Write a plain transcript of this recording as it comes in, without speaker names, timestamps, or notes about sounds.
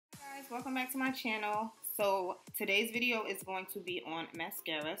welcome back to my channel. So today's video is going to be on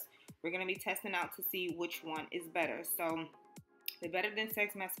mascaras. We're going to be testing out to see which one is better. So the Better Than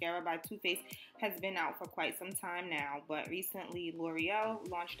Sex mascara by Too Faced has been out for quite some time now, but recently L'Oreal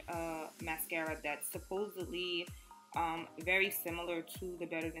launched a mascara that's supposedly very similar to the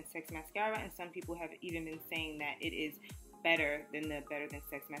Better Than Sex mascara, and some people have even been saying that it is better than the Better Than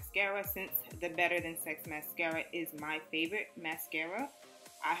Sex mascara. Since the Better Than Sex mascara is my favorite mascara,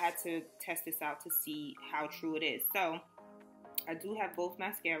 I had to test this out to see how true it is. So I do have both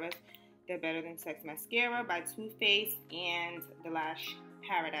mascaras, the Better Than Sex mascara by Too Faced and the Lash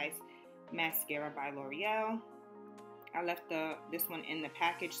Paradise mascara by L'Oreal. I left this one in the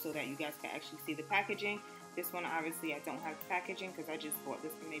package so that you guys can actually see the packaging. This one, obviously, I don't have the packaging because I just bought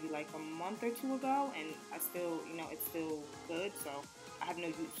this one maybe like a month or two ago, and I still, it's still good, so I have no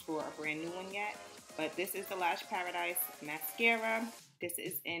use for a brand new one yet. But this is the Lash Paradise mascara. This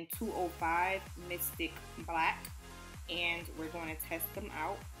is in 205 Mystic Black, and we're going to test them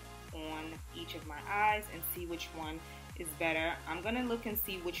out on each of my eyes and see which one is better. I'm going to look and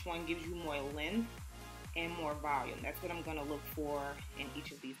see which one gives you more length and more volume. That's what I'm going to look for in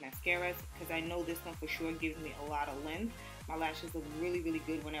each of these mascaras, because I know this one for sure gives me a lot of length. My lashes look really, really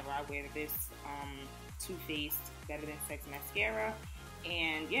good whenever I wear this Too Faced Better Than Sex mascara.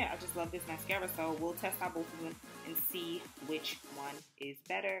 And yeah, I just love this mascara, so we'll test out both of them and see which one is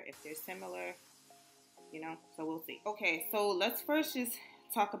better, if they're similar, so we'll see. Okay, so let's first just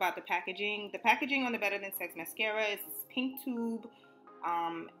talk about the packaging. The packaging on the Better Than Sex mascara is this pink tube.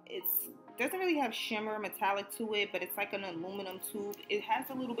 It doesn't really have shimmer metallic to it, but it's like an aluminum tube. It has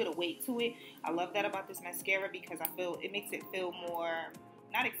a little bit of weight to it. I love that about this mascara because I feel it makes it feel more,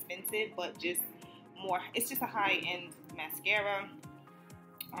 not expensive, but just more, it's just a high-end mascara.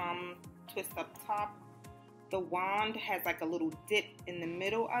 Twist up top. The wand has like a little dip in the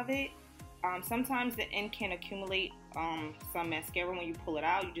middle of it. Sometimes the end can accumulate some mascara when you pull it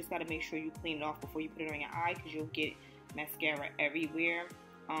out. You just got to make sure you clean it off before you put it on your eye, because you'll get mascara everywhere.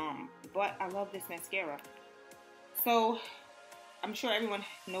 But I love this mascara. So I'm sure everyone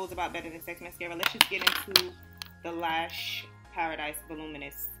knows about Better Than Sex mascara. Let's just get into the Lash Paradise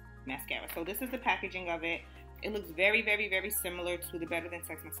Voluminous mascara. So this is the packaging of it. It looks very, very, very similar to the Better Than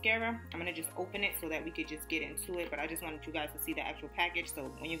Sex mascara. I'm going to just open it so that we could just get into it. But I just wanted you guys to see the actual package,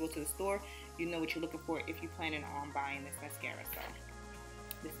 so when you go to the store, you know what you're looking for if you're planning on buying this mascara. So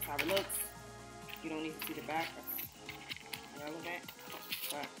this is how it looks. You don't need to see the back. That's relevant.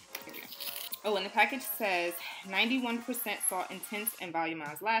 But here we go. Oh, and the package says 91% saw intense and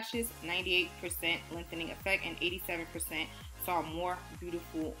volumized lashes, 98% lengthening effect, and 87% saw more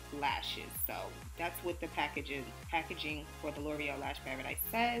beautiful lashes. So that's what the packaging for the L'Oreal Lash Paradise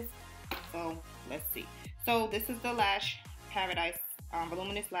says. So let's see. So this is the Lash Paradise,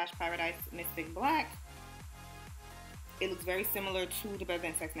 Voluminous Lash Paradise Mystic Black. It looks very similar to the Better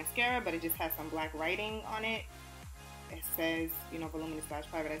Than Sex mascara, but it just has some black writing on it. It says, Voluminous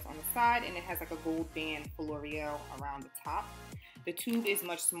Lash Paradise on the side, and it has like a gold band for L'Oreal around the top. The tube is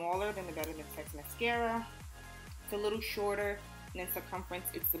much smaller than the Better Than Sex mascara. It's a little shorter, and in circumference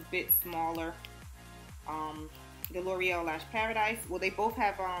it's a bit smaller. The L'Oreal Lash Paradise, well, they both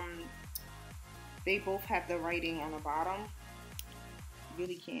have the writing on the bottom.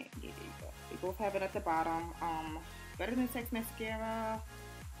 Really can't get it, but they both have it at the bottom. Better Than Sex mascara,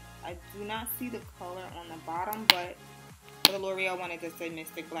 I do not see the color on the bottom, but for the L'Oreal one, it does say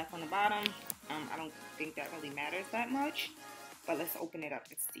Mystic Black on the bottom. I don't think that really matters that much, but let's open it up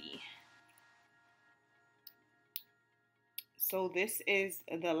and see. So this is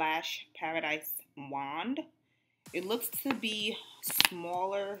the Lash Paradise wand. It looks to be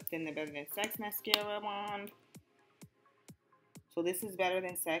smaller than the Better Than Sex mascara wand. So this is Better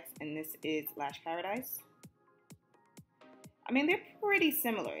Than Sex, and this is Lash Paradise. I mean, they're pretty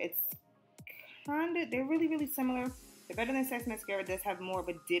similar. They're really, really similar. The Better Than Sex mascara does have more of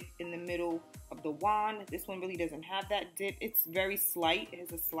a dip in the middle of the wand. This one really doesn't have that dip. It's very slight. It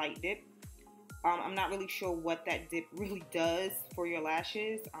has a slight dip. I'm not really sure what that dip really does for your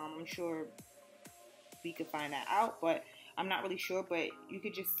lashes. I'm sure we could find that out, but I'm not really sure. But you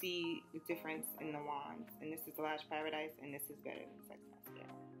could just see the difference in the wands. And this is the Lash Paradise, and this is Better Than Sex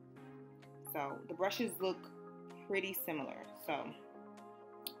mascara. So the brushes look pretty similar. So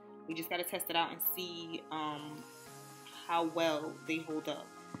we just got to test it out and see how well they hold up.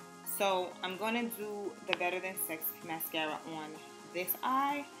 So I'm going to do the Better Than Sex mascara on this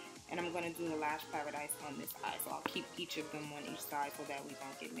eye, and I'm going to do the Lash Paradise on this eye. So I'll keep each of them on each side so that we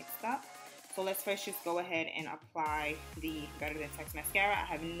don't get mixed up. So let's first just go ahead and apply the Better Than Sex mascara. I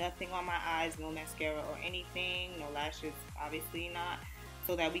have nothing on my eyes, no mascara or anything, no lashes, obviously not.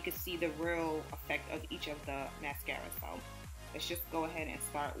 so that we could see the real effect of each of the mascaras. So let's just go ahead and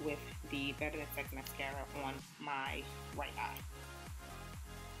start with the Better Than Sex mascara on my right eye.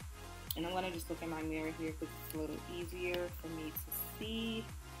 And I'm going to just look in my mirror here because it's a little easier for me to see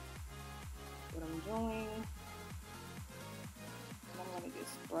what I'm doing. And I'm going to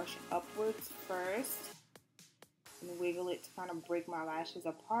just brush upwards first and wiggle it to kind of break my lashes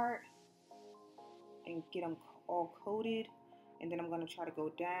apart and get them all coated. And then I'm going to try to go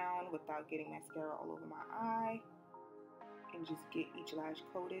down without getting mascara all over my eye and just get each lash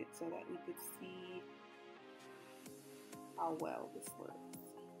coated so that we could see how well this works.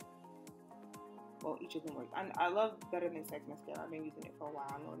 Well, each of them work. I love Better Than Sex mascara. I've been using it for a while.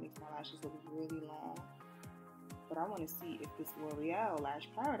 I know it makes my lashes look really long, but I want to see if this Loreal Lash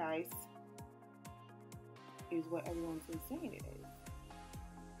Paradise is what everyone's been saying it is.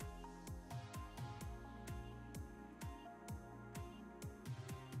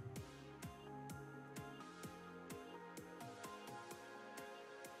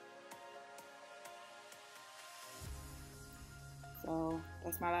 So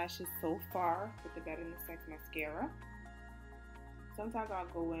that's my lashes so far with the Better Than Sex mascara. Sometimes I'll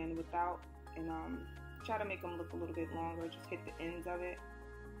go in without and try to make them look a little bit longer. Just hit the ends of it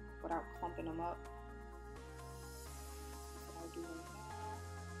without clumping them up. That's what I'll do right now.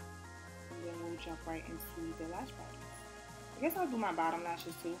 And then we'll jump right into the lash paradise. I guess I'll do my bottom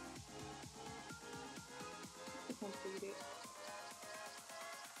lashes too. To complete it.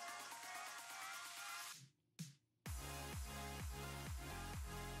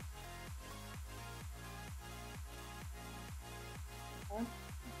 Okay.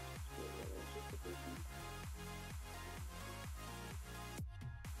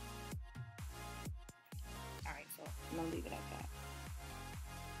 Alright, so I'm gonna leave it at that.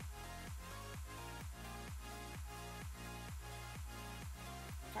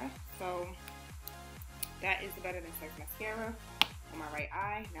 Okay, so that is the Better Than Sex mascara on my right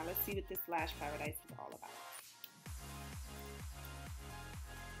eye. Now let's see what this Lash Paradise is all about.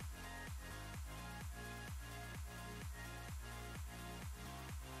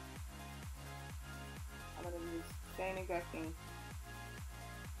 I'm gonna use the same exact thing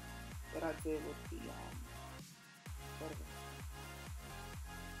that I did with the Better Than.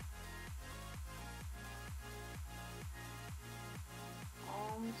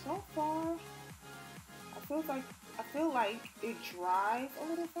 So far, I feel like it dries a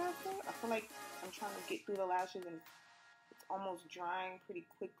little faster. I feel like I'm trying to get through the lashes and it's almost drying pretty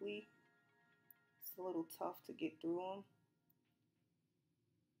quickly. It's a little tough to get through them.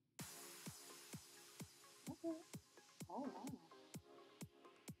 Okay. Oh no.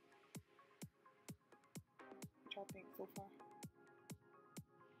 What y'all think so far?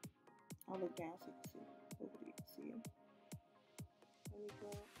 I'll look down so you can see. Hopefully you can see it. There we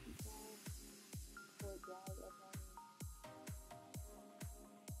go. Keep going. Before it dries up on me.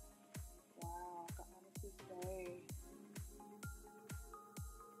 Wow, I got my misses today.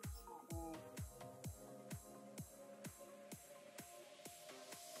 It's not bad.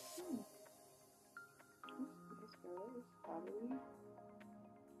 This girl is probably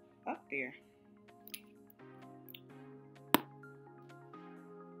up there.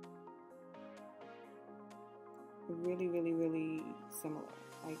 Really, really, really similar.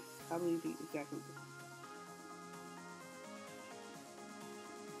 Like, probably the exactly the same.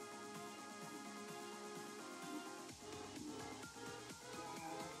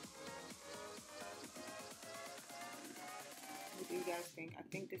 What do you guys think? I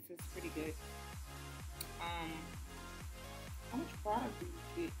think this is pretty good. How much product do you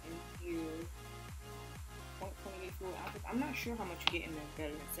get in here? 0.28 fluid ounces. I'm not sure how much you get in the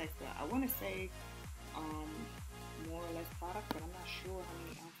Better Than Sex, but I want to say more or less product, but I'm not sure how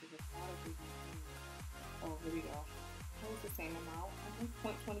many ounces of product is in here. Oh, here we go. It's the same amount. I think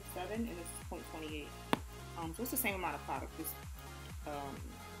 0.27 and it's 0.28. So it's the same amount of product. This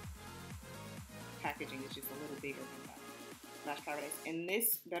packaging is just a little bigger than that. Lash Paradise. And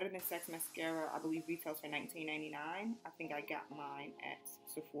this Better Than Sex mascara, I believe, retails for $19.99. I think I got mine at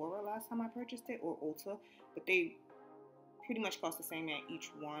Sephora last time I purchased it, or Ulta, but they pretty much cost the same at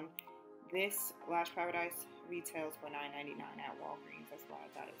each one. This Lash Paradise retails for $9.99 at Walgreens. That's where I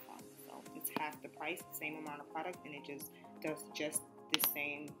got it from. So it's half the price, the same amount of product, and it just does just the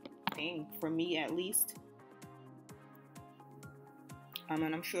same thing for me, at least. And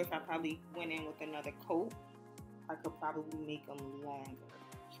I'm sure if I probably went in with another coat, I could probably make them longer.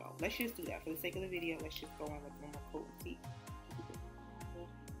 So let's just do that for the sake of the video. Let's just go in with one more coat and see.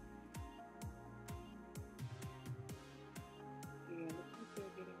 Yeah, looks like they're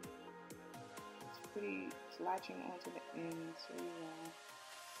getting, it's pretty, it's latching onto the end, so yeah.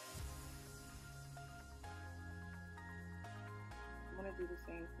 do the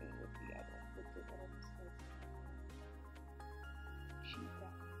same thing with the other, with the Better Than Sex Chica.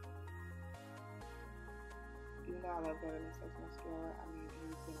 Even though I love Better Than Sex mascara, I mean,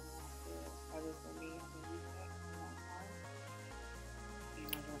 it's been on there ever for me. I've been using it for a long time, and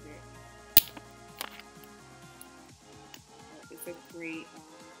I love it. It's a great.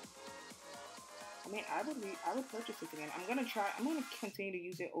 I mean, I would purchase this again. I'm gonna continue to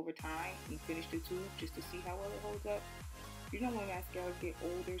use it over time and finish the tube just to see how well it holds up. You know, when mascaras get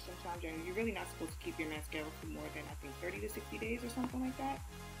older, sometimes you're really not supposed to keep your mascara for more than, I think, 30 to 60 days or something like that.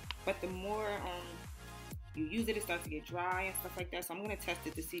 But the more you use it, it starts to get dry and stuff like that. So I'm gonna test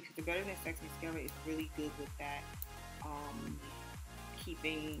it to see, because the Better Than Sex mascara is really good with that,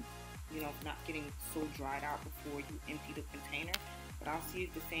 keeping, you know, not getting so dried out before you empty the container. But I'll see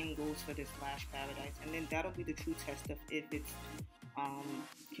if the same goes for this Lash Paradise, and then that'll be the true test of if it's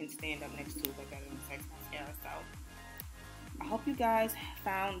can stand up next to the Better Than Sex mascara. So I hope you guys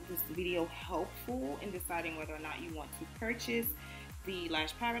found this video helpful in deciding whether or not you want to purchase the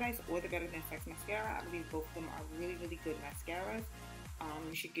Lash Paradise or the Better Than Sex mascara. I believe both of them are really, really good mascaras.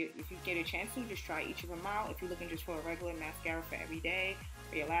 You should if you get a chance to, just try each of them out. If you're looking just for a regular mascara for every day,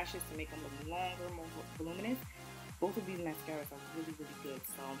 for your lashes to make them look longer, more voluminous, both of these mascaras are really, really good.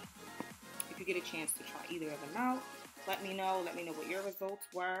 So if you get a chance to try either of them out, let me know. Let me know what your results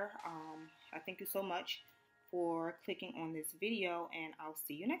were. I thank you so much for clicking on this video, and I'll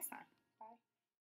see you next time.